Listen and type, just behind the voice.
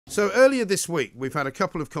So earlier this week, we've had a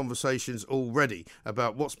couple of conversations already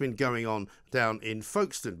about what's been going on down in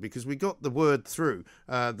Folkestone, because we got the word through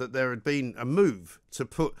that there had been a move to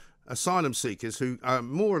put asylum seekers who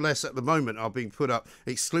more or less at the moment are being put up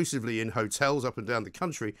exclusively in hotels up and down the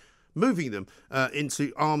country, moving them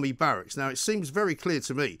into army barracks. Now, it seems very clear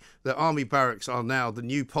to me that army barracks are now the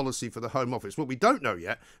new policy for the Home Office. What we don't know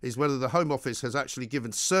yet is whether the Home Office has actually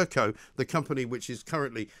given Serco, the company which is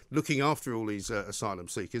currently looking after all these asylum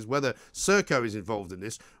seekers, whether Serco is involved in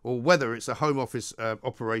this or whether it's a Home Office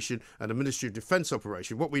operation and a Ministry of Defence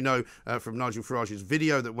operation. What we know from Nigel Farage's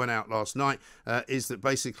video that went out last night is that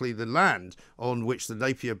basically the land on which the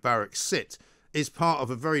Napier barracks sit is part of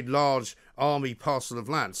a very large army parcel of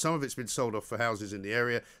land. Some of it's been sold off for houses in the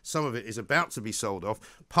area. Some of it is about to be sold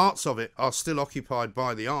off. Parts of it are still occupied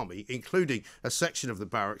by the army, including a section of the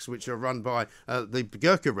barracks which are run by the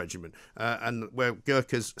Gurkha regiment and where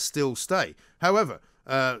Gurkhas still stay. However,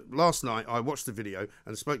 last night I watched the video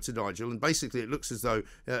and spoke to Nigel, and basically it looks as though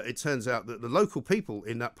it turns out that the local people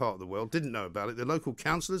in that part of the world didn't know about it. The local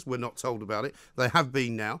councillors were not told about it. They have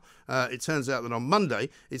been now. It turns out that on Monday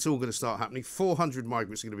it's all going to start happening. 400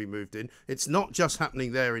 migrants are going to be moved in. It's not just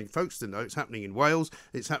happening there in Folkestone though, it's happening in Wales,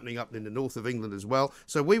 it's happening up in the north of England as well.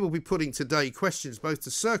 So we will be putting today questions both to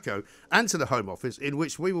Serco and to the Home Office, in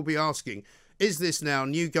which we will be asking, is this now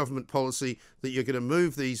new government policy that you're going to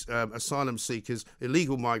move these asylum seekers,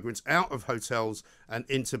 illegal migrants, out of hotels and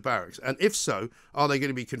into barracks? And if so, are they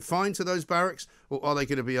going to be confined to those barracks, or are they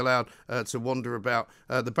going to be allowed to wander about?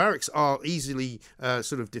 The barracks are easily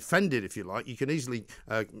sort of defended, if you like. You can easily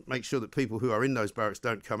make sure that people who are in those barracks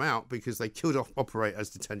don't come out, because they could operate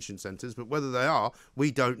as detention centres. But whether they are,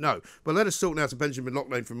 we don't know. But let us talk now to Benjamin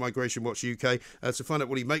Loughnane from Migration Watch UK to find out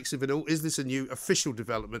what he makes of it all. Is this a new official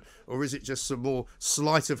development, or is it just some more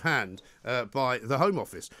sleight of hand by the Home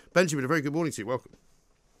Office? Benjamin, a very good morning to you. Welcome.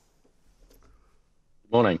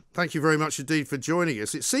 Morning. Thank you very much indeed for joining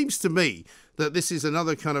us. It seems to me that this is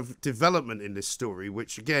another kind of development in this story,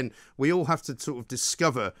 which again we all have to sort of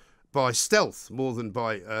discover by stealth more than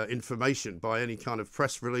by information, by any kind of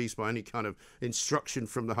press release, by any kind of instruction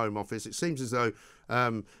from the Home Office. It seems as though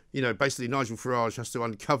basically Nigel Farage has to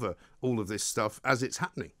uncover all of this stuff as it's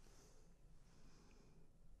happening.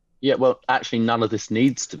 Yeah, well, actually, none of this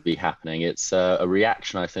needs to be happening. It's a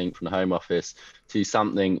reaction, I think, from the Home Office to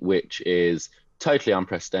something which is totally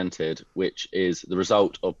unprecedented, which is the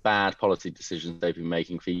result of bad policy decisions they've been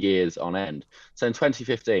making for years on end. So in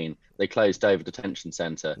 2015, they closed Dover Detention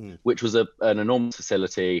Centre, which was an enormous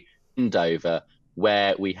facility in Dover,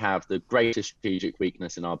 where we have the greatest strategic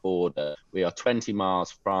weakness in our border. We are 20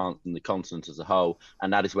 miles from France and the continent as a whole,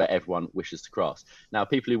 and that is where everyone wishes to cross. Now,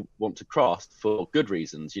 people who want to cross for good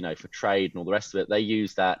reasons, for trade and all the rest of it, they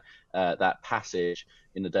use that passage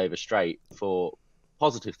in the Dover Strait for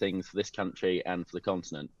positive things for this country and for the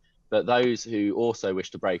continent. But those who also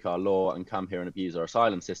wish to break our law and come here and abuse our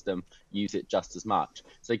asylum system use it just as much.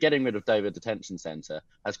 So getting rid of Dover Detention Centre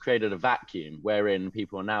has created a vacuum wherein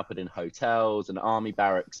people are now put in hotels and army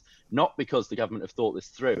barracks, not because the government have thought this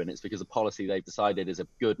through and it's because a policy they've decided is a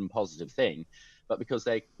good and positive thing, but because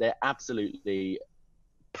they're absolutely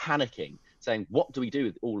panicking, saying, what do we do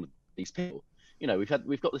with all of these people?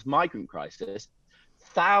 We've got this migrant crisis.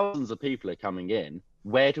 Thousands of people are coming in.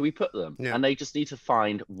 Where do we put them? Yeah. And they just need to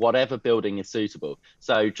find whatever building is suitable.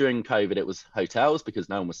 So during COVID, it was hotels, because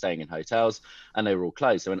no one was staying in hotels and they were all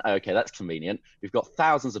closed. So okay, that's convenient. We've got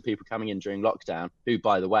thousands of people coming in during lockdown who,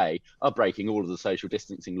 by the way, are breaking all of the social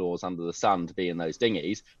distancing laws under the sun to be in those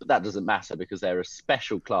dinghies. But that doesn't matter, because they're a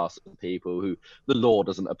special class of people who the law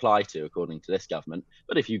doesn't apply to, according to this government.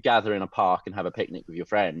 But if you gather in a park and have a picnic with your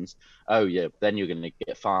friends, oh yeah, then you're going to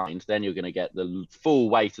get fined. Then you're going to get the full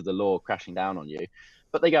weight of the law crashing down on you.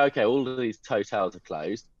 But they go, okay, all of these hotels are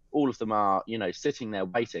closed. All of them are, sitting there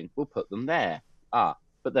waiting. We'll put them there.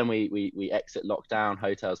 But then we exit lockdown.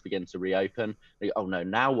 Hotels begin to reopen. They go, oh no,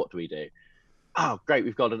 now what do we do? Oh, great,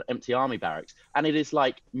 we've got an empty army barracks. And it is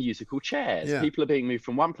like musical chairs. Yeah. People are being moved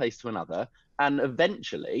from one place to another. And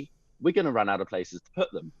eventually, we're going to run out of places to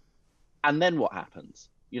put them. And then what happens?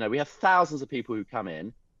 We have thousands of people who come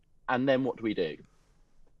in. And then what do we do?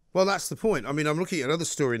 Well, that's the point. I mean, I'm looking at another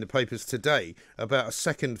story in the papers today about a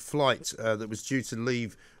second flight that was due to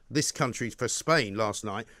leave this country for Spain last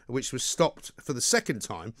night, which was stopped for the second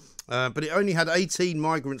time. But it only had 18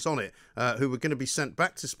 migrants on it who were going to be sent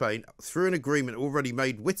back to Spain through an agreement already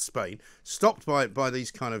made with Spain, stopped by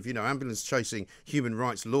these kind of, ambulance-chasing human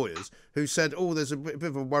rights lawyers who said, oh, there's a bit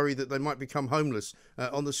of a worry that they might become homeless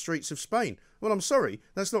on the streets of Spain. Well, I'm sorry,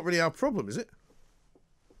 that's not really our problem, is it?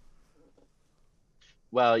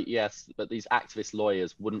 Well, yes, but these activist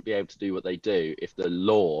lawyers wouldn't be able to do what they do if the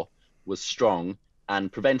law was strong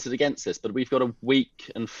and prevented against this. But we've got a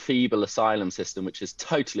weak and feeble asylum system, which is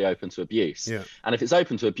totally open to abuse. Yeah. And if it's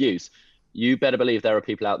open to abuse, you better believe there are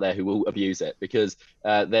people out there who will abuse it, because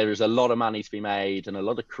there is a lot of money to be made and a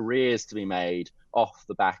lot of careers to be made off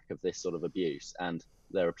the back of this sort of abuse. And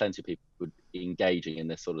there are plenty of people engaging in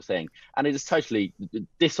this sort of thing. And it is totally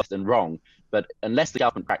dishonest and wrong. But unless the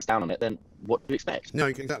government cracks down on it, then what do you expect? No,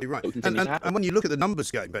 exactly right. And when you look at the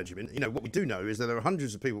numbers game, Benjamin, what we do know is that there are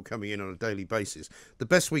hundreds of people coming in on a daily basis. The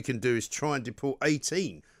best we can do is try and deport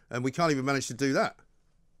 18, and we can't even manage to do that.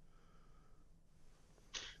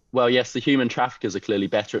 Well, yes, the human traffickers are clearly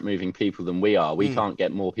better at moving people than we are. We can't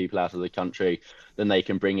get more people out of the country than they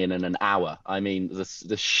can bring in an hour. I mean,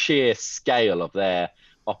 the sheer scale of their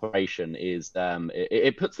operation is,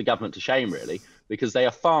 it puts the government to shame, really, because they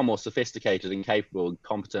are far more sophisticated and capable and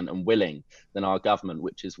competent and willing than our government,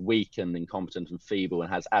 which is weak and incompetent and feeble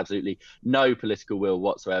and has absolutely no political will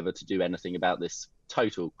whatsoever to do anything about this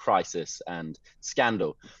total crisis and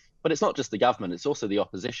scandal. But it's not just the government, it's also the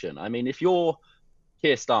opposition. I mean, if you're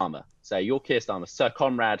Keir Starmer, say you're Keir Starmer, Sir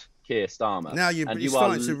Comrade Keir Starmer. Now you're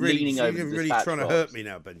starting to really trying to hurt me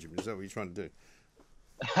now, Benjamin. Is that what you're trying to do?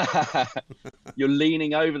 You're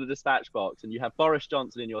leaning over the dispatch box and you have Boris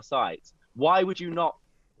Johnson in your sights. Why would you not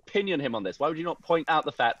pinion him on this? Why would you not point out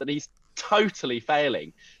the fact that he's totally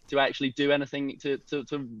failing to actually do anything to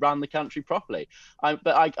run the country properly?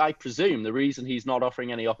 But I presume the reason he's not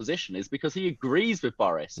offering any opposition is because he agrees with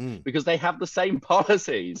Boris, because they have the same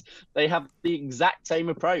policies. They have the exact same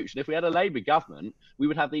approach. And if we had a Labour government, we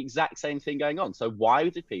would have the exact same thing going on. So why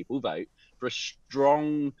did people vote for a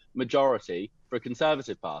strong majority for a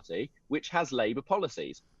Conservative Party which has Labour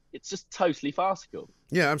policies? It's just totally farcical.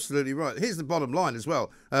 Yeah, absolutely right. Here's the bottom line as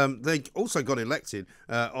well. They also got elected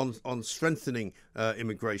on strengthening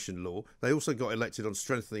immigration law. They also got elected on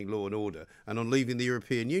strengthening law and order and on leaving the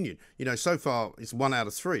European Union. So far it's 1 out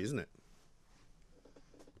of 3, isn't it?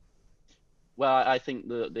 Well, I think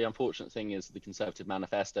the unfortunate thing is the Conservative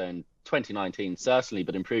manifesto in 2019, certainly,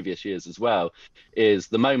 but in previous years as well, is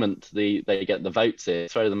the moment they get the votes in,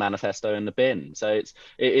 throw the manifesto in the bin. So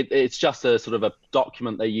it's just a sort of a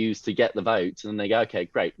document they use to get the votes, and then they go, okay,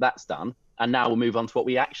 great, that's done. And now we'll move on to what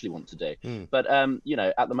we actually want to do. But,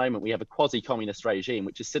 at the moment, we have a quasi-communist regime,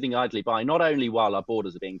 which is sitting idly by, not only while our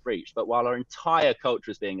borders are being breached, but while our entire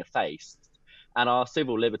culture is being effaced and our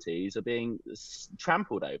civil liberties are being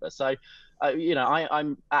trampled over. So,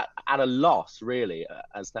 I'm at a loss, really,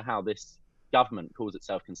 as to how this government calls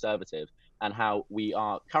itself Conservative and how we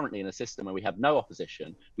are currently in a system where we have no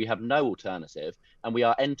opposition, we have no alternative, and we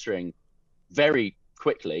are entering very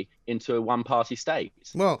quickly into a one-party state.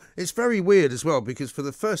 Well, it's very weird as well, because for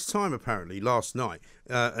the first time, apparently, last night,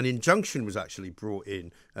 an injunction was actually brought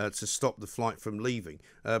in to stop the flight from leaving,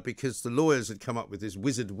 because the lawyers had come up with this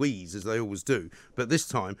wizard wheeze, as they always do. But this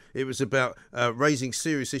time, it was about raising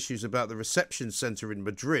serious issues about the reception centre in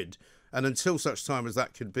Madrid. And until such time as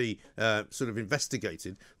that could be sort of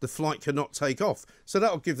investigated, the flight cannot take off. So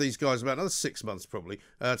that'll give these guys about another 6 months probably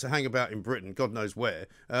to hang about in Britain, God knows where,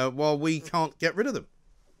 while we can't get rid of them.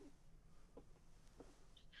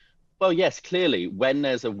 Well, yes, clearly, when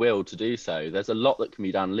there's a will to do so, there's a lot that can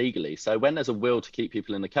be done legally. So when there's a will to keep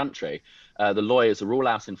people in the country, the lawyers are all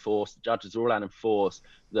out in force, the judges are all out in force,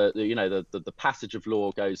 the passage of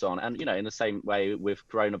law goes on. And, in the same way with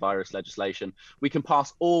coronavirus legislation, we can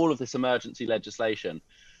pass all of this emergency legislation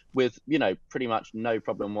with, pretty much no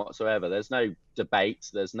problem whatsoever. There's no debate,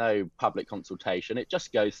 there's no public consultation. It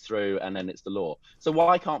just goes through and then it's the law. So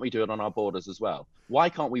why can't we do it on our borders as well? Why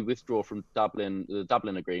can't we withdraw from the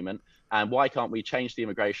Dublin Agreement? And why can't we change the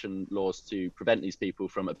immigration laws to prevent these people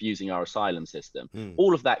from abusing our asylum system?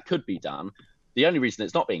 All of that could be done. The only reason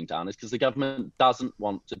it's not being done is because the government doesn't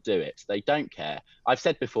want to do it. They don't care. I've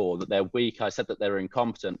said before that they're weak. I said that they're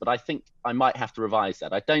incompetent, but I think I might have to revise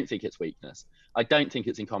that. I don't think it's weakness. I don't think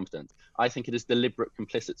it's incompetence. I think it is deliberate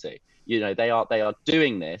complicity. They are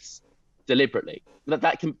doing this deliberately.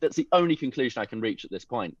 That's the only conclusion I can reach at this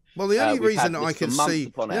point. Well, the only reason I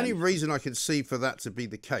can see for that to be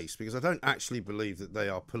the case, because I don't actually believe that they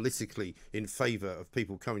are politically in favour of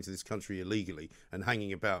people coming to this country illegally and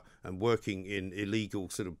hanging about and working in illegal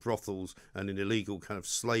sort of brothels and in illegal kind of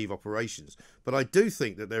slave operations. But I do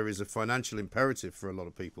think that there is a financial imperative for a lot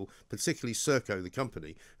of people, particularly Serco, the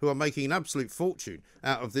company, who are making an absolute fortune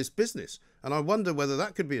out of this business. And I wonder whether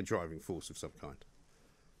that could be a driving force of some kind.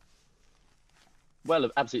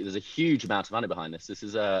 Well, absolutely. There's a huge amount of money behind this. This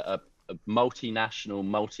is a multinational,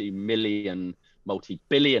 multi-billion,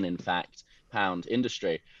 in fact, pound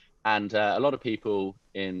industry. And a lot of people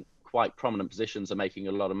in quite prominent positions are making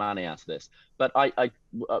a lot of money out of this. But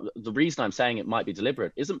the reason I'm saying it might be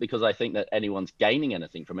deliberate isn't because I think that anyone's gaining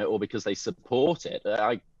anything from it or because they support it.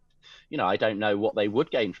 I don't know what they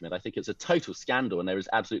would gain from it. I think it's a total scandal, and there is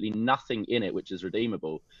absolutely nothing in it which is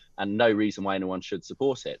redeemable, and no reason why anyone should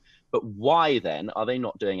support it. But why then are they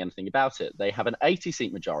not doing anything about it? They have an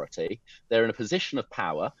 80-seat majority. They're in a position of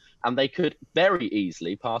power, and they could very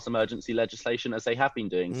easily pass emergency legislation, as they have been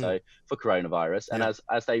doing so for coronavirus, and as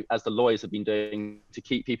the lawyers have been doing to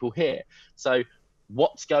keep people here. So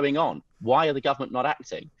what's going on? Why are the government not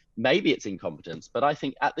acting? Maybe it's incompetence, but I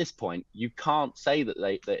think at this point you can't say that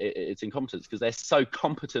it's incompetence because they're so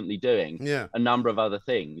competently doing a number of other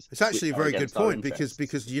things. It's actually a very good point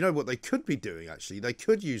because you know what they could be doing. Actually, they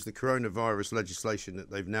could use the coronavirus legislation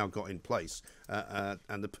that they've now got in place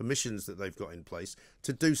and the permissions that they've got in place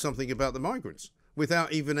to do something about the migrants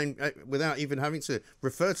without even having to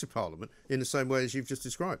refer to Parliament in the same way as you've just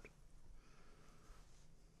described.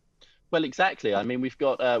 Well, exactly. I mean, we've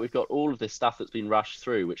got all of this stuff that's been rushed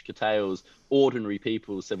through, which curtails ordinary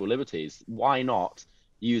people's civil liberties. Why not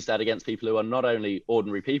use that against people who are not only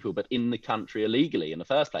ordinary people, but in the country illegally in the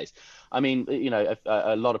first place? I mean,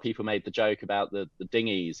 a lot of people made the joke about the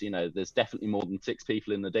dinghies. There's definitely more than 6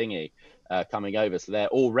 people in the dinghy coming over. So they're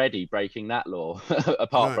already breaking that law,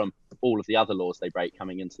 apart from all of the other laws they break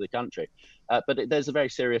coming into the country. But there's a very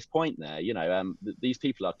serious point there. These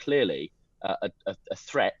people are clearly a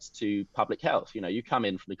threat to public health. You come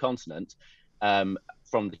in from the continent, from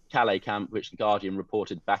the Calais camp, which the Guardian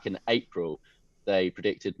reported back in April. They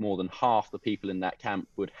predicted more than half the people in that camp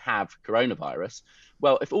would have coronavirus.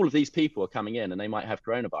 Well, if all of these people are coming in and they might have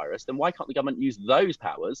coronavirus, then why can't the government use those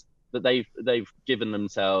powers that they've given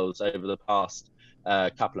themselves over the past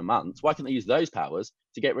couple of months? Why can't they use those powers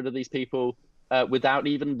to get rid of these people without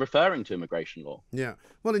even referring to immigration law? Yeah,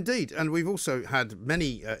 well, indeed. And we've also had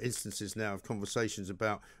many instances now of conversations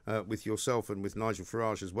about, with yourself and with Nigel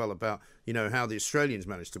Farage as well, about, how the Australians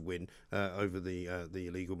managed to win over the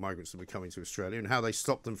illegal migrants that were coming to Australia and how they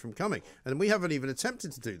stopped them from coming. And we haven't even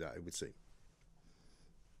attempted to do that, it would seem.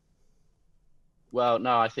 Well,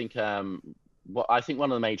 no, I think one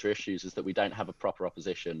of the major issues is that we don't have a proper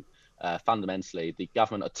opposition. Fundamentally, the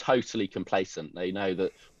government are totally complacent. They know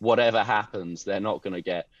that whatever happens, they're not going to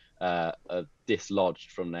get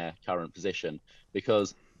dislodged from their current position,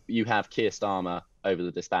 because you have Keir Starmer over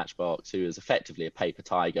the dispatch box, who is effectively a paper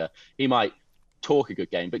tiger. He might talk a good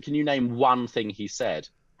game, but can you name one thing he said?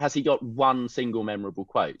 Has he got one single memorable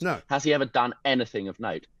quote? No. Has he ever done anything of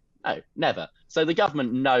note? No, never. So the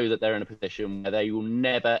government know that they're in a position where they will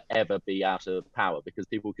never, ever be out of power, because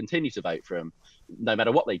people will continue to vote for them no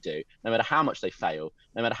matter what they do, no matter how much they fail,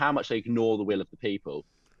 no matter how much they ignore the will of the people.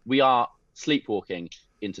 We are sleepwalking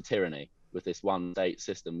into tyranny with this one state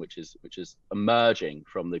system, which is emerging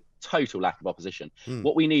from the total lack of opposition.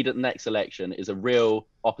 What we need at the next election is a real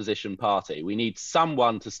opposition party. We need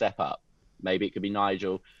someone to step up. Maybe it could be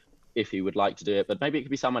Nigel, if he would like to do it, but maybe it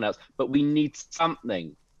could be someone else. But we need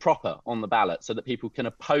something proper on the ballot so that people can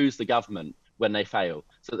oppose the government when they fail,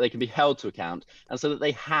 so that they can be held to account, and so that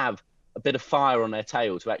they have a bit of fire on their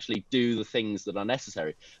tail to actually do the things that are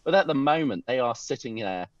necessary. But at the moment, they are sitting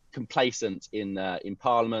there complacent in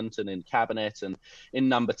Parliament and in Cabinet and in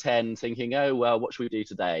Number 10, thinking, oh, well, what should we do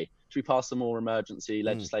today? Should we pass some more emergency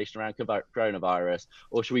legislation around coronavirus?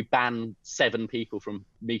 Or should we ban 7 people from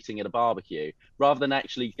meeting at a barbecue? Rather than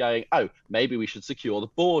actually going, oh, maybe we should secure the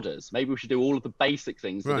borders. Maybe we should do all of the basic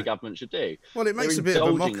things that the government should do. Well, it makes a bit of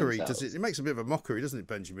a mockery, does it? It makes a bit of a mockery, doesn't it,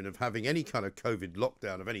 Benjamin, of having any kind of COVID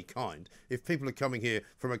lockdown of any kind. If people are coming here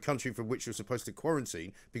from a country from which you're supposed to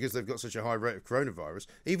quarantine because they've got such a high rate of coronavirus,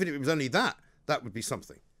 even if it was only that would be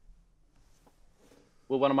something.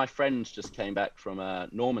 Well, one of my friends just came back from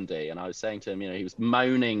Normandy, and I was saying to him, he was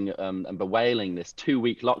moaning and bewailing this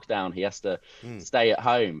 2-week lockdown. He has to stay at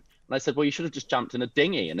home. And I said, well, you should have just jumped in a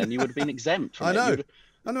dinghy, and then you would have been exempt from it.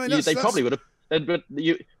 I know. They probably would have. But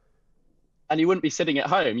and you wouldn't be sitting at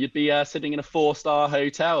home. You'd be sitting in a 4-star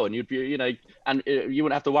hotel, and you'd be, and you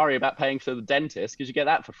wouldn't have to worry about paying for the dentist, because you get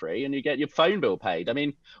that for free, and you get your phone bill paid. I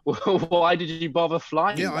mean, why did you bother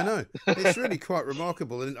flying? Yeah, I know. It's really quite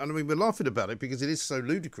remarkable. And I mean, we're laughing about it because it is so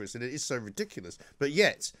ludicrous and it is so ridiculous. But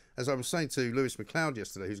yet, as I was saying to Lewis MacLeod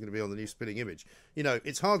yesterday, who's going to be on the new Spinning Image,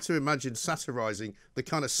 it's hard to imagine satirising the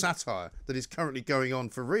kind of satire that is currently going on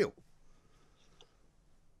for real.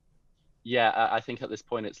 Yeah, I think at this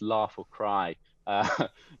point it's laugh or cry.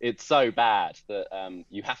 It's so bad that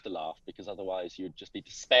you have to laugh, because otherwise you'd just be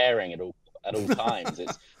despairing at all times.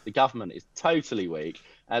 The government is totally weak,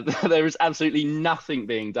 and there is absolutely nothing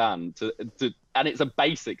being done to and it's a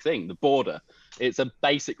basic thing, the border. It's a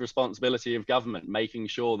basic responsibility of government, making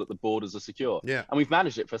sure that the borders are secure. Yeah. And we've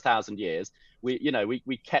managed it for 1,000 years. We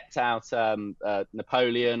kept out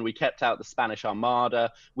Napoleon, we kept out the Spanish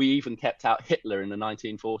Armada, we even kept out Hitler in the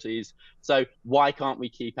 1940s. So why can't we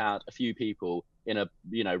keep out a few people in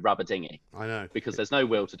a rubber dinghy? I know, because there's no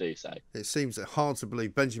will to do so. It seems hard to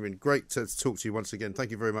believe. Benjamin, great to talk to you once again.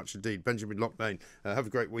 Thank you very much indeed, Benjamin Loughnane. Have a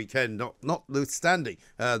great weekend. Notwithstanding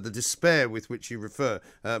the despair with which you refer,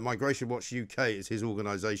 Migration Watch UK is his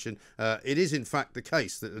organisation. It is in fact the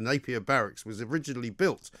case that the Napier Barracks was originally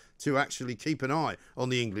built to actually keep an eye on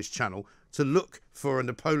the English Channel, to look for a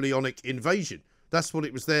Napoleonic invasion. That's what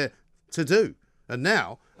it was there to do. And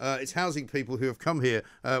now it's housing people who have come here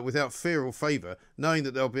without fear or favour, knowing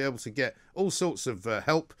that they'll be able to get all sorts of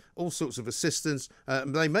help, all sorts of assistance.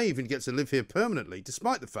 They may even get to live here permanently,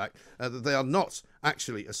 despite the fact that they are not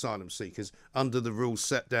actually asylum seekers under the rules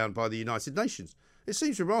set down by the United Nations. It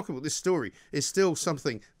seems remarkable this story is still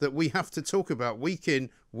something that we have to talk about week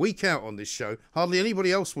in, week out on this show. Hardly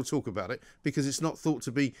anybody else will talk about it because it's not thought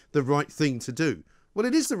to be the right thing to do. Well,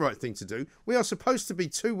 it is the right thing to do. We are supposed to be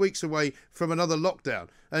 2 weeks away from another lockdown,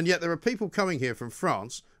 and yet there are people coming here from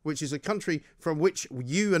France, which is a country from which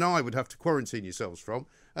you and I would have to quarantine yourselves from,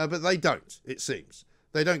 but they don't, it seems.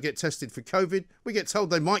 They don't get tested for COVID. We get told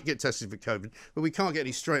they might get tested for COVID, but we can't get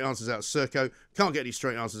any straight answers out of Serco, can't get any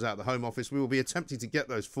straight answers out of the Home Office. We will be attempting to get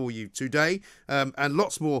those for you today, and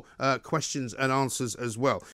lots more questions and answers as well.